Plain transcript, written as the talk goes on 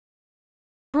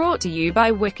Brought to you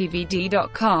by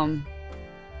WikiVidi.com.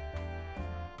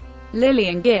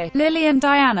 Lillian Gish. Lillian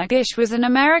Diana Gish was an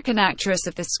American actress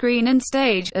of the screen and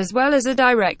stage, as well as a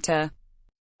director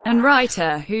and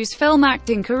writer, whose film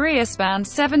acting career spanned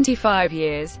 75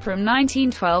 years, from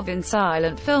 1912 in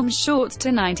silent film shorts to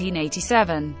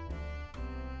 1987.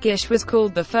 Gish was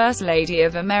called the First Lady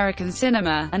of American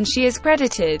cinema, and she is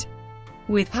credited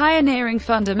with pioneering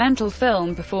fundamental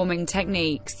film performing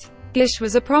techniques. Gish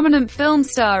was a prominent film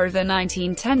star of the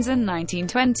 1910s and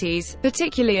 1920s,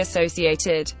 particularly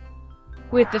associated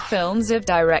with the films of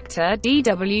director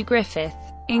D.W. Griffith,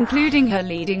 including her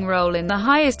leading role in the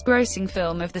highest-grossing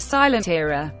film of the silent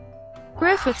era,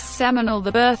 Griffith's seminal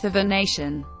The Birth of a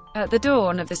Nation. At the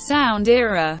dawn of the sound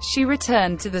era, she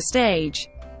returned to the stage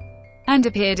and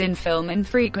appeared in film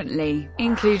infrequently,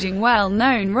 including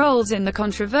well-known roles in the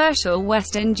controversial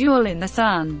western Duel in the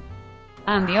Sun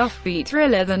and the offbeat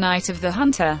thriller The Night of the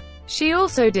Hunter. She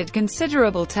also did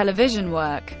considerable television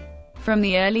work from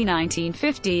the early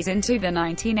 1950s into the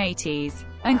 1980s,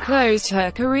 and closed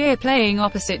her career playing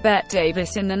opposite Bette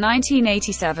Davis in the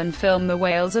 1987 film The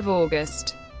Whales of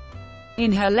August.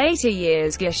 In her later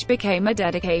years, Gish became a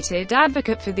dedicated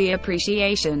advocate for the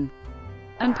appreciation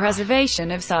and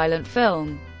preservation of silent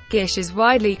film. Gish is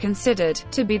widely considered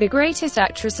to be the greatest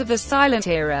actress of the silent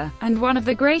era, and one of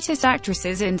the greatest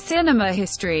actresses in cinema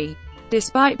history.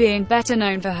 Despite being better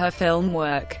known for her film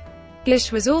work, Gish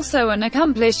was also an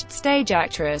accomplished stage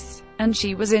actress, and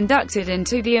she was inducted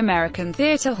into the American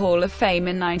Theatre Hall of Fame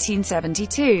in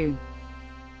 1972.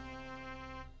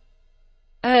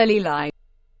 Early life.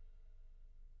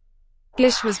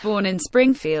 Gish was born in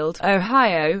Springfield,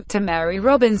 Ohio, to Mary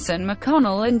Robinson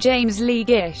McConnell and James Lee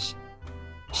Gish.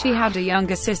 She had a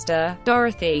younger sister,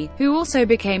 Dorothy, who also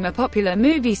became a popular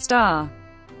movie star.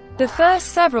 The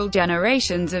first several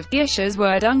generations of Gishes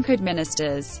were Dunkard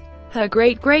ministers. Her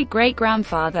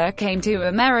great-great-great-grandfather came to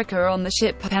America on the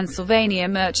ship Pennsylvania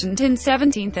Merchant in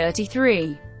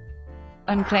 1733,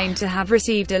 and claimed to have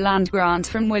received a land grant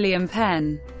from William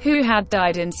Penn, who had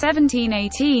died in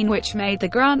 1718, which made the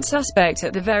grant suspect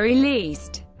at the very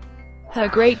least. Her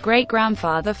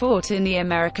great-great-grandfather fought in the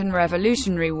American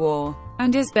Revolutionary War,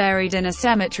 and is buried in a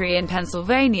cemetery in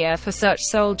Pennsylvania for such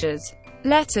soldiers.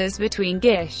 Letters between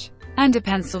Gish and a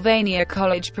Pennsylvania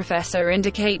college professor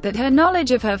indicate that her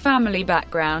knowledge of her family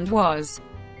background was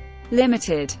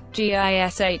limited.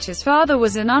 Gish's father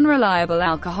was an unreliable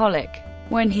alcoholic.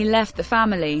 When he left the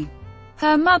family,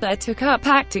 her mother took up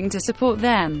acting to support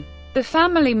them. The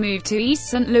family moved to East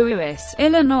St. Louis,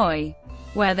 Illinois,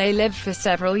 where they lived for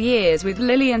several years with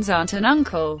Lillian's aunt and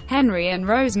uncle, Henry and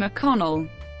Rose McConnell.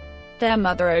 Their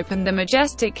mother opened the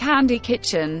Majestic Candy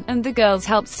Kitchen, and the girls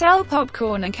helped sell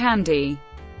popcorn and candy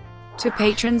to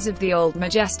patrons of the Old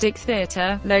Majestic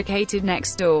Theater, located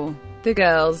next door. The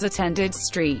girls attended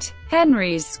St.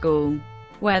 Henry's School,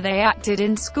 where they acted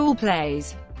in school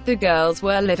plays. The girls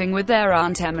were living with their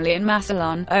Aunt Emily in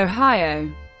Massillon,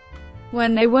 Ohio,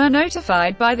 when they were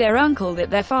notified by their uncle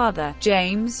that their father,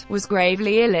 James, was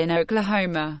gravely ill in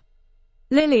Oklahoma.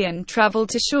 Lillian traveled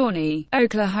to Shawnee,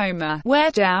 Oklahoma,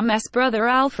 where Jam's brother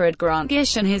Alfred Grant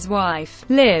Gish and his wife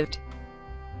lived.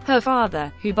 Her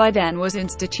father, who by then was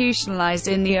institutionalized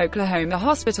in the Oklahoma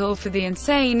Hospital for the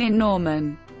Insane in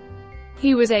Norman,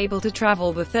 he was able to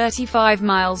travel the 35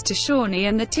 miles to Shawnee,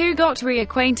 and the two got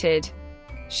reacquainted.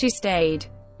 She stayed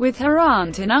with her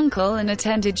aunt and uncle and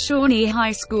attended Shawnee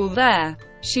High School there.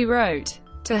 She wrote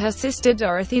to her sister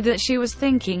Dorothy that she was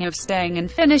thinking of staying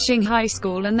and finishing high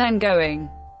school and then going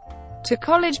to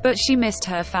college, but she missed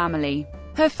her family.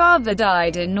 Her father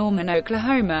died in Norman,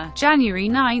 Oklahoma, January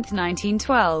 9,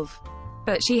 1912.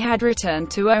 But she had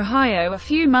returned to Ohio a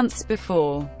few months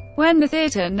before. When the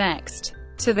theater next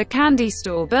to the candy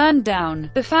store burned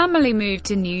down, the family moved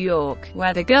to New York,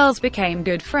 where the girls became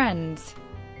good friends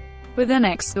with a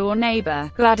next-door neighbor,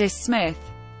 Gladys Smith.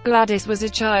 Gladys was a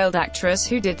child actress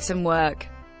who did some work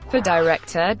for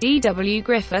director D.W.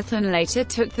 Griffith and later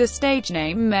took the stage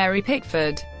name Mary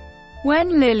Pickford.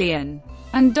 When Lillian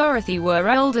and Dorothy were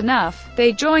old enough,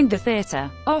 they joined the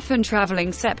theater, often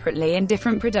traveling separately in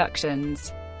different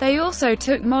productions. They also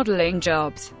took modeling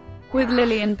jobs, with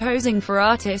Lillian posing for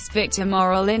artist Victor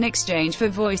Morrow in exchange for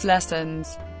voice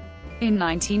lessons. In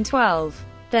 1912,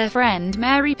 their friend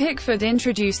Mary Pickford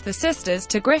introduced the sisters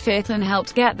to Griffith and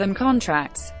helped get them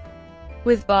contracts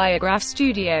with Biograph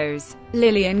Studios.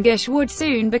 Lillian Gish would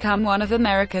soon become one of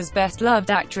America's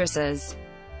best-loved actresses.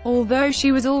 Although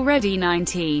she was already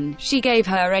 19, she gave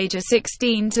her age of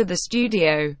 16 to the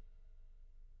studio.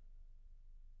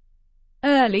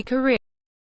 Early career.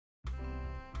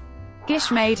 Gish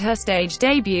made her stage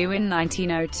debut in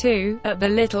 1902, at the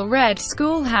Little Red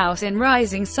Schoolhouse in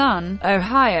Rising Sun,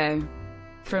 Ohio.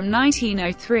 From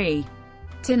 1903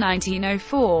 to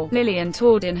 1904, Lillian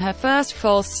toured in her first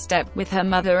false step with her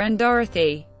mother and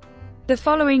Dorothy. The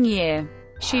following year,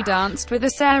 she danced with a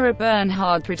Sarah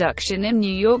Bernhardt production in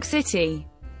New York City.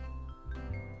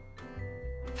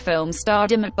 Film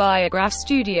stardom at Biograph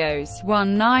Studios,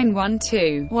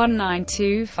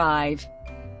 1912-1925.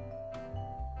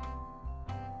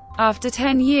 After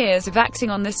 10 years of acting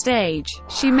on the stage,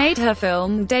 she made her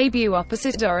film debut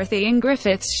opposite Dorothy in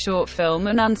Griffith's short film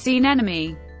An Unseen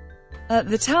Enemy. At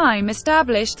the time,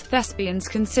 established thespians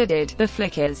considered the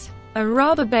flickers a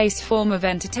rather base form of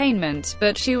entertainment,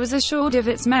 but she was assured of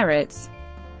its merits.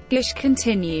 Gish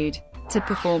continued to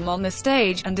perform on the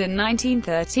stage, and in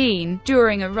 1913,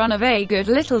 during a run of A Good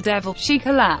Little Devil, she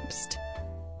collapsed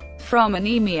from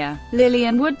anemia.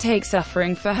 Lillian would take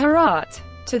suffering for her art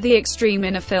to the extreme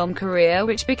in a film career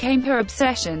which became her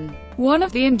obsession. One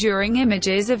of the enduring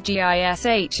images of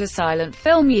Gish's silent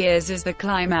film years is the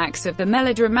climax of the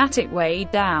melodramatic Way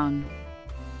Down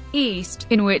East,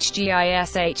 in which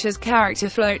Gish's character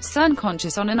floats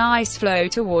unconscious on an ice floe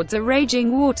towards a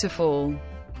raging waterfall,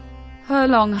 her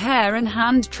long hair and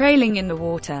hand trailing in the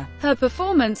water. Her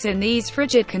performance in these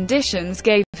frigid conditions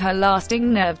gave her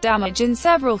lasting nerve damage in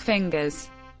several fingers.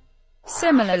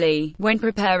 Similarly, when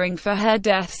preparing for her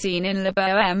death scene in La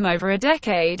Boheme over a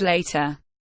decade later,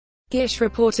 Gish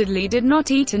reportedly did not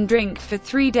eat and drink for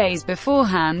 3 days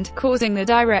beforehand, causing the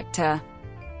director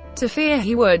to fear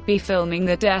he would be filming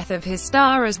the death of his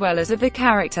star as well as of the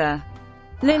character.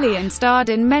 Lillian starred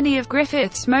in many of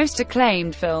Griffith's most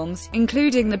acclaimed films,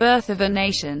 including The Birth of a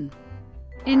Nation,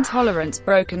 Intolerance,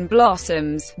 Broken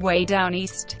Blossoms, Way Down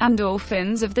East, and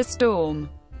Orphans of the Storm.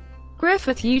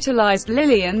 Griffith utilized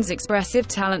Lillian's expressive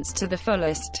talents to the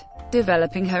fullest,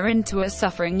 developing her into a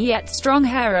suffering yet strong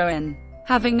heroine.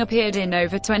 Having appeared in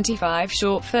over 25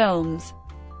 short films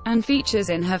and features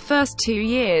in her first 2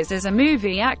 years as a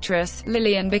movie actress,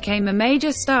 Lillian became a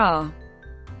major star,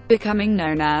 becoming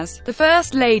known as the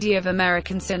First Lady of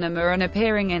American cinema and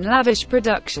appearing in lavish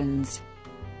productions,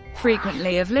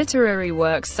 frequently of literary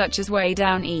works such as Way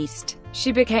Down East.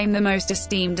 She became the most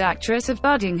esteemed actress of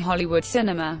budding Hollywood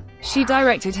cinema. She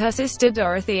directed her sister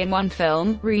Dorothy in one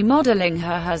film, remodeling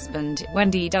her husband, when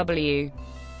D.W.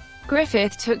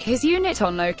 Griffith took his unit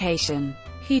on location.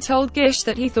 He told Gish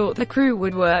that he thought the crew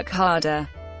would work harder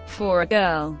for a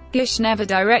girl. Gish never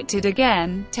directed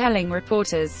again, telling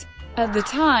reporters at the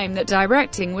time that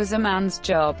directing was a man's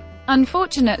job.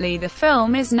 Unfortunately, the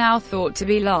film is now thought to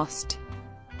be lost.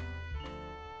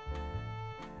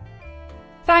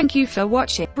 Thank you for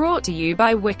watching. Brought to you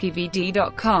by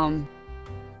WikiVidi.com.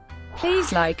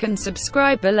 Please like and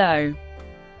subscribe below.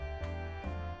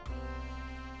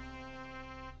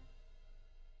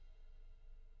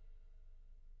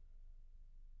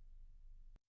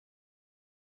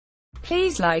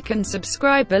 Please like and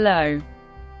subscribe below.